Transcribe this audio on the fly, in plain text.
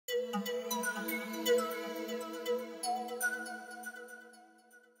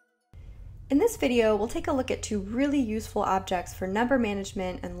In this video, we'll take a look at two really useful objects for number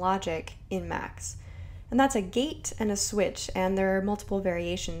management and logic in Max. And that's a gate and a switch, and there are multiple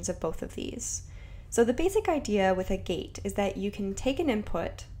variations of both of these. So the basic idea with a gate is that you can take an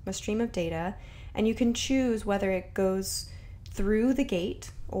input, a stream of data, and you can choose whether it goes through the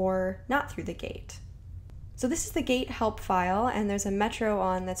gate or not through the gate. So this is the gate help file, and there's a metro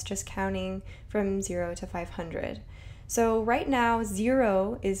on that's just counting from 0 to 500. So right now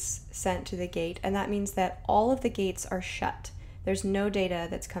 0 is sent to the gate, and that means that all of the gates are shut. There's no data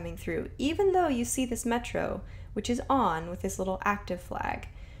that's coming through, even though you see this metro, which is on with this little active flag.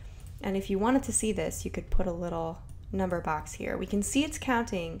 And if you wanted to see this, you could put a little number box here. We can see it's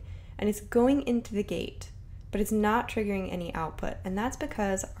counting, and it's going into the gate, but it's not triggering any output, and that's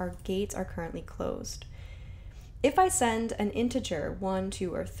because our gates are currently closed. If I send an integer, 1,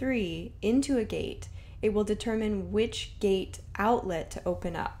 2, or 3, into a gate, it will determine which gate outlet to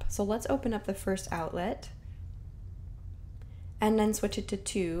open up. So let's open up the first outlet and then switch it to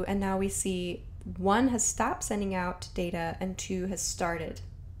 2, and now we see 1 has stopped sending out data and 2 has started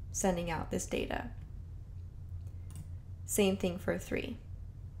sending out this data. Same thing for 3.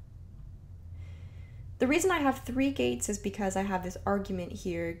 The reason I have 3 gates is because I have this argument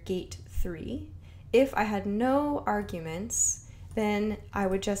here, gate 3. If I had no arguments, then I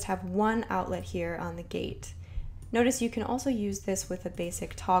would just have one outlet here on the gate. Notice you can also use this with a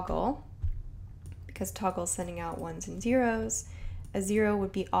basic toggle, because toggle is sending out 1s and 0s. A 0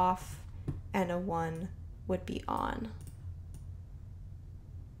 would be off and a 1 would be on.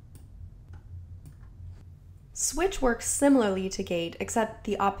 Switch works similarly to gate, except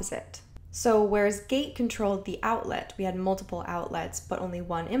the opposite. So whereas gate controlled the outlet, we had multiple outlets but only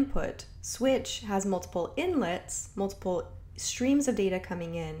one input, switch has multiple inlets, multiple streams of data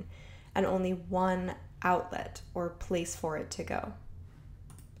coming in, and only one outlet or place for it to go.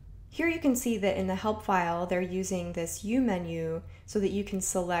 Here you can see that in the help file they're using this U menu so that you can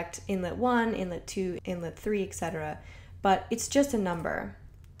select inlet 1, inlet 2, inlet 3, etc. But it's just a number.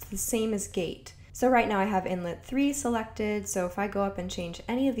 It's the same as gate. So right now I have inlet 3 selected, so if I go up and change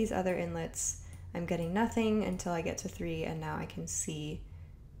any of these other inlets, I'm getting nothing until I get to 3, and now I can see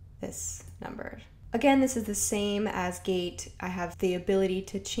this number. Again, this is the same as gate. I have the ability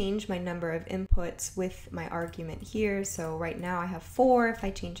to change my number of inputs with my argument here. So right now I have 4. If I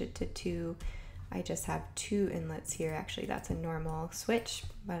change it to 2, I just have 2 inlets here. Actually, that's a normal switch,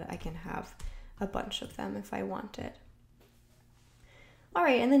 but I can have a bunch of them if I want it. All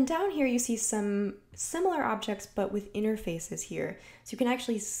right, and then down here you see some similar objects but with interfaces here. So you can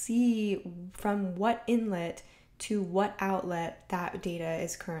actually see from what inlet to what outlet that data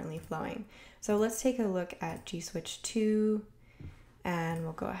is currently flowing. So let's take a look at gswitch 2, and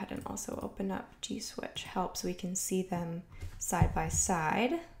we'll go ahead and also open up gswitch help so we can see them side by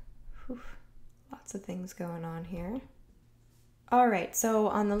side. Whew, lots of things going on here. All right, so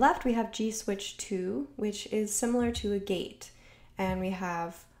on the left we have gswitch 2, which is similar to a gate. And we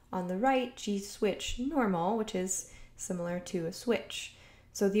have on the right gswitch normal, which is similar to a switch.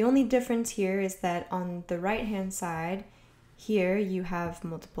 So the only difference here is that on the right hand side here you have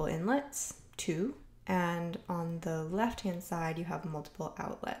multiple inlets, 2, and on the left hand side you have multiple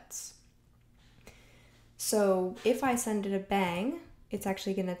outlets. So if I send it a bang, it's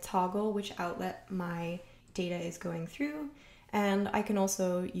actually going to toggle which outlet my data is going through, and I can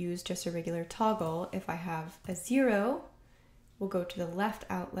also use just a regular toggle. If I have a 0, will go to the left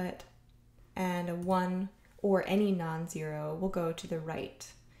outlet, and a 1 or any non-zero will go to the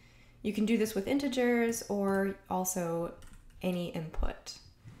right. You can do this with integers or also any input.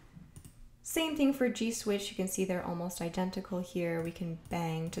 Same thing for gswitch. You can see they're almost identical here. We can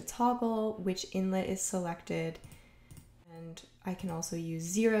bang to toggle which inlet is selected, and I can also use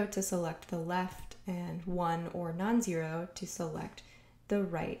 0 to select the left and 1 or non-zero to select the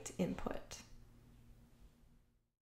right input.